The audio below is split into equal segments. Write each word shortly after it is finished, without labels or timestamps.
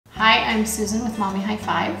Hi, I'm Susan with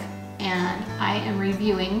MHFIVE, and I am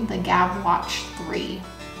reviewing the Gabb Watch 3.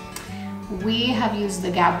 We have used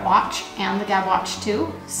the Gabb Watch and the Gabb Watch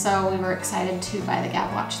 2, so we were excited to buy the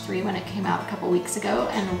Gabb Watch 3 when it came out a couple weeks ago,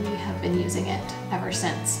 and we have been using it ever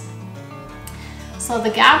since. So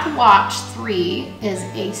the Gabb Watch 3 is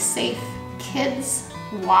a safe kids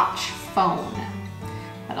watch phone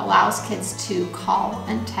that allows kids to call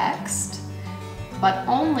and text, but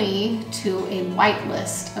only to a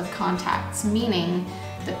whitelist of contacts, meaning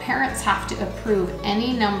the parents have to approve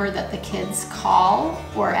any number that the kids call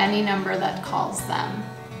or any number that calls them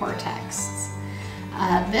or texts.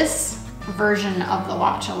 This version of the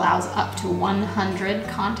watch allows up to 100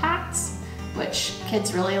 contacts, which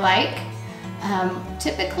kids really like.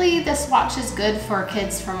 Typically this watch is good for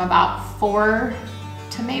kids from about 4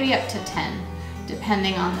 to maybe up to 10,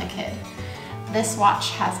 depending on the kid. This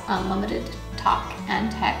watch has unlimited talk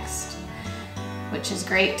and text, which is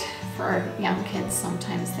great for young kids.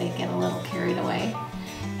 Sometimes they get a little carried away.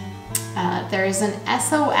 There is an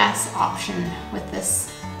SOS option with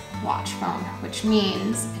this watch phone, which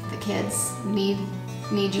means if the kids need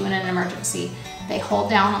you in an emergency, they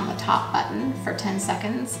hold down on the top button for 10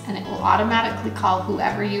 seconds and it will automatically call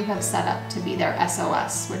whoever you have set up to be their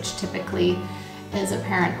SOS, which typically is a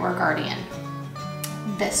parent or guardian.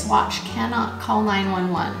 This watch cannot call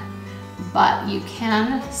 911, but you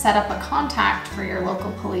can set up a contact for your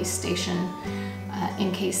local police station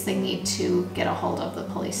in case they need to get a hold of the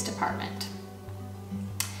police department.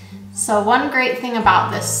 So one great thing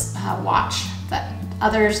about this watch that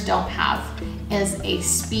others don't have is a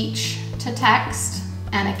speech to text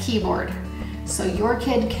and a keyboard. So your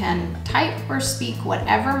kid can type or speak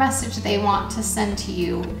whatever message they want to send to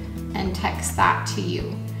you and text that to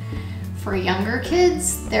you. For younger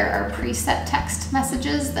kids, there are preset text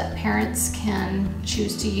messages that parents can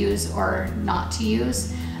choose to use or not to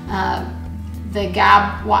use. The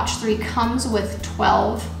Gabb Watch 3 comes with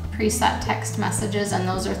 12 preset text messages, and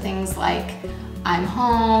those are things like, I'm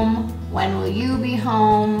home, when will you be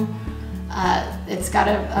home? It's got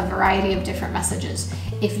a variety of different messages.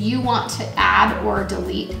 If you want to add or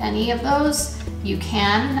delete any of those, you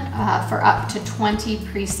can for up to 20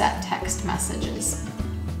 preset text messages.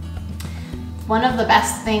 One of the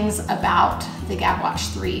best things about the Gabb Watch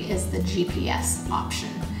 3 is the GPS option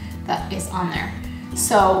that is on there.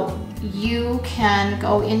 So you can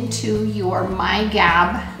go into your My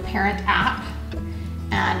Gabb parent app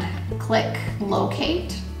and click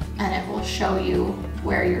locate, and it will show you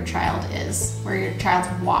where your child is, where your child's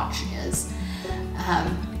watch is.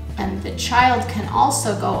 And the child can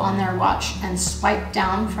also go on their watch and swipe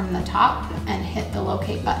down from the top and hit the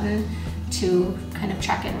locate button to kind of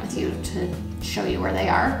check in with you to show you where they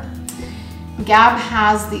are. Gabb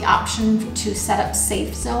has the option to set up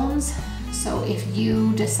safe zones. So if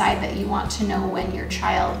you decide that you want to know when your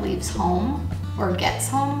child leaves home or gets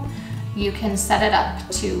home, you can set it up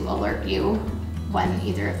to alert you when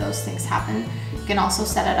either of those things happen. You can also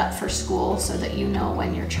set it up for school so that you know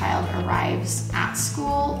when your child arrives at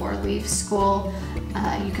school or leaves school.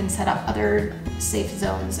 You can set up other safe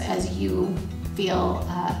zones as you feel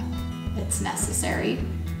it's necessary.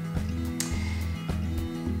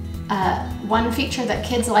 One feature that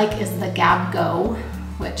kids like is the Gabb Go,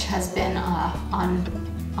 which has been on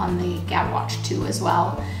the Gabb Watch 2 as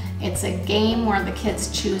well. It's a game where the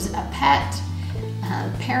kids choose a pet.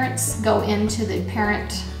 Parents go into the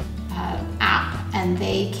parent app and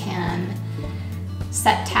they can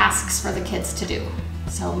set tasks for the kids to do.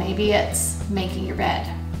 So maybe it's making your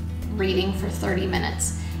bed, reading for 30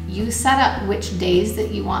 minutes. You set up which days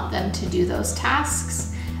that you want them to do those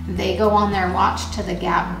tasks. They go on their watch to the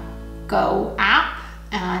Gabb Go app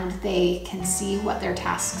and they can see what their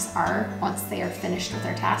tasks are. Once they are finished with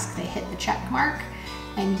their task, they hit the check mark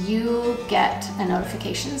and you get a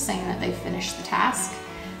notification saying that they finished the task.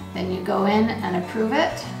 Then you go in and approve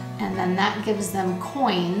it, and then that gives them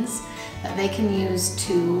coins that they can use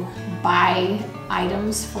to buy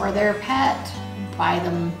items for their pet, buy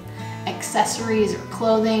them accessories or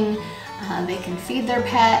clothing. They can feed their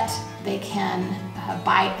pet, they can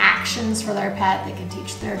buy actions for their pet, they can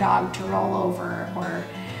teach their dog to roll over or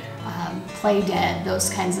play dead, those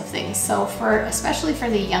kinds of things. So especially for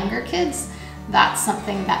the younger kids, that's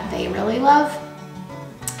something that they really love.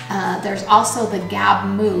 There's also the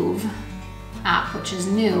Gabb Move app, which is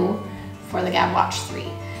new for the Gabb Watch 3.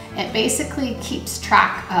 It basically keeps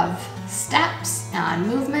track of steps and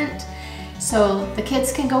movement. So the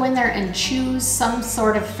kids can go in there and choose some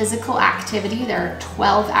sort of physical activity. There are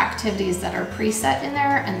 12 activities that are preset in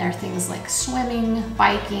there, and they're things like swimming,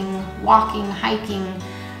 biking, walking, hiking,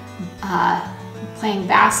 playing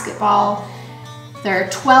basketball. There are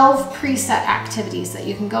 12 preset activities that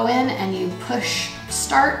you can go in and you push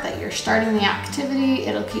start, that you're starting the activity.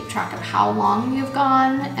 It'll keep track of how long you've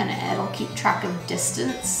gone and it'll keep track of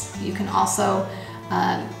distance. You can also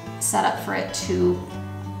set up for it to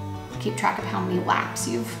keep track of how many laps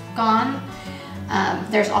you've gone.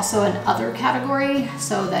 There's also an other category,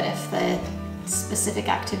 so that if the specific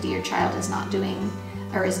activity your child is not doing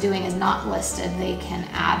or is doing is not listed, they can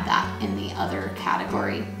add that in the other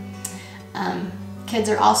category. Kids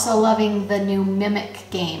are also loving the new Mimic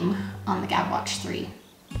game on the Gabb Watch 3.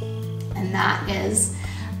 And that is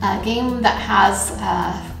a game that has,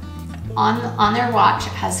 on their watch,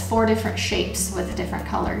 it has 4 different shapes with different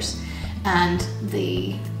colors. And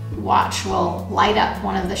the watch will light up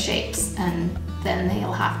one of the shapes and then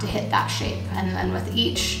they'll have to hit that shape. And then with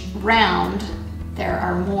each round, there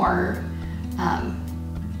are more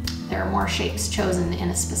shapes chosen in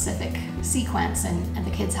a specific sequence, and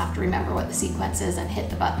the kids have to remember what the sequence is and hit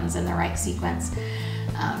the buttons in the right sequence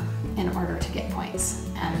in order to get points.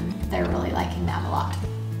 And they're really liking that a lot.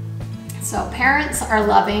 So parents are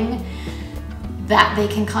loving that they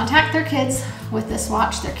can contact their kids with this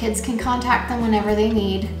watch. Their kids can contact them whenever they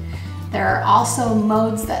need. There are also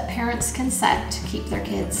modes that parents can set to keep their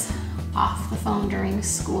kids off the phone during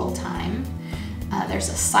school time. There's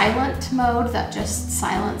a silent mode that just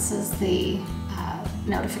silences the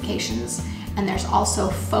notifications. And there's also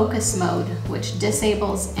focus mode, which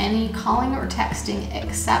disables any calling or texting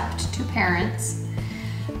except to parents.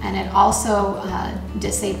 And it also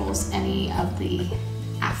disables any of the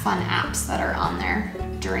fun apps that are on there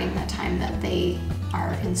during the time that they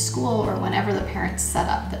are in school or whenever the parents set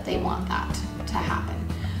up that they want that to happen.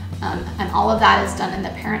 And all of that is done in the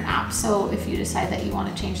parent app, so if you decide that you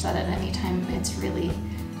want to change that at any time, it's really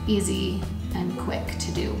easy and quick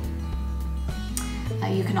to do.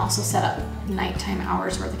 You can also set up nighttime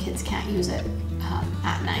hours where the kids can't use it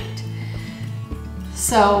at night.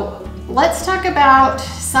 So let's talk about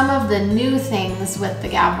some of the new things with the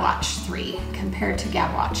Gabb Watch 3 compared to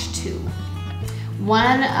Gabb Watch 2.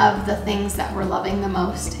 One of the things that we're loving the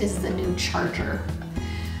most is the new charger.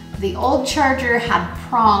 The old charger had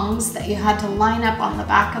prongs that you had to line up on the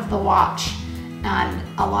back of the watch, and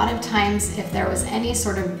a lot of times if there was any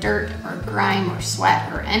sort of dirt or grime or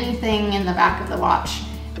sweat or anything in the back of the watch,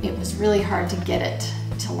 it was really hard to get it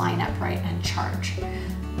to line up right and charge.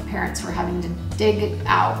 The parents were having to dig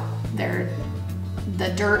out the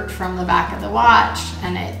dirt from the back of the watch,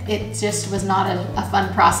 and it just was not a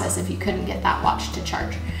fun process if you couldn't get that watch to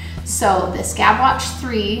charge. So this Gabb Watch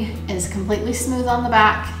 3 is completely smooth on the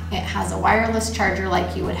back. It has a wireless charger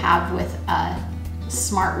like you would have with a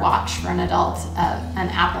smart watch for an adult, an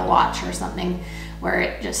Apple Watch or something, where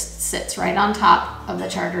it just sits right on top of the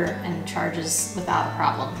charger and charges without a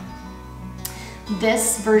problem.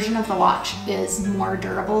 This version of the watch is more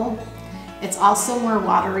durable. It's also more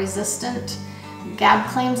water resistant. Gabb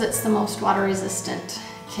claims it's the most water resistant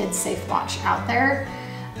kid safe watch out there.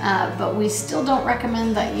 But we still don't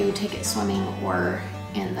recommend that you take it swimming or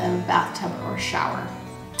in the bathtub or shower.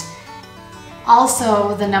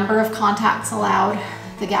 Also, the number of contacts allowed,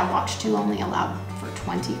 the Gabb Watch 2 only allowed for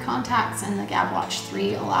 20 contacts and the Gabb Watch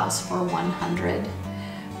 3 allows for 100.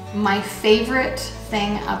 My favorite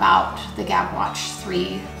thing about the Gabb Watch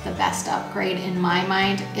 3, the best upgrade in my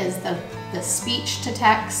mind, is the speech to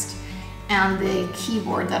text and the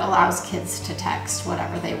keyboard that allows kids to text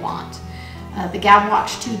whatever they want. The Gabb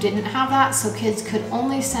Watch 2 didn't have that, so kids could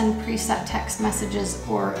only send preset text messages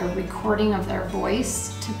or a recording of their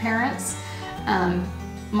voice to parents.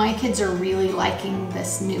 My kids are really liking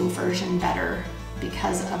this new version better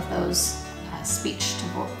because of those speech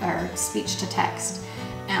to text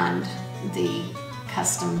and the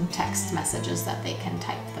custom text messages that they can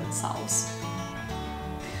type themselves.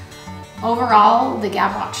 Overall, the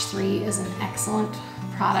Gabb Watch 3 is an excellent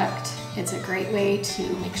product. It's a great way to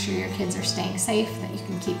make sure your kids are staying safe, that you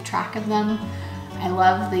can keep track of them. I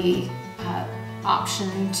love the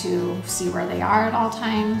option to see where they are at all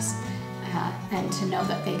times and to know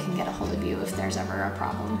that they can get a hold of you if there's ever a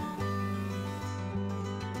problem.